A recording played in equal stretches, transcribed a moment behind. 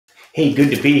Hey,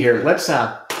 good to be here. Let's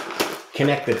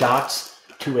connect the dots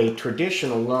to a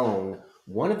traditional loan.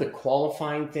 One of the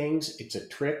qualifying things, it's a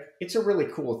trick. It's a really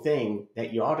cool thing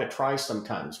that you ought to try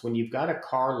sometimes. When you've got a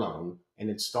car loan, an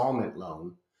installment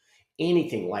loan,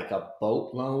 anything like a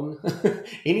boat loan,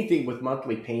 anything with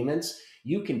monthly payments,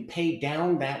 you can pay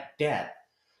down that debt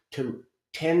to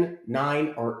 10,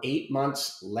 9, or 8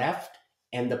 months left,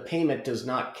 and the payment does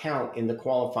not count in the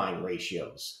qualifying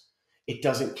ratios. It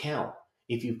doesn't count.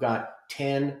 If you've got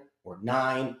 10 or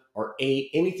 9 or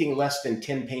 8, anything less than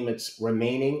 10 payments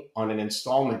remaining on an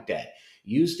installment debt,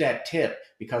 use that tip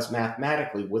because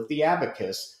mathematically, with the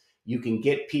abacus, you can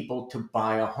get people to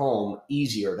buy a home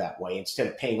easier that way instead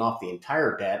of paying off the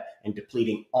entire debt and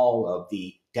depleting all of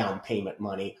the down payment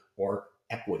money or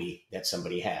equity that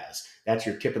somebody has. That's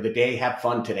your tip of the day. Have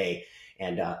fun today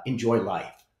and enjoy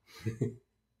life.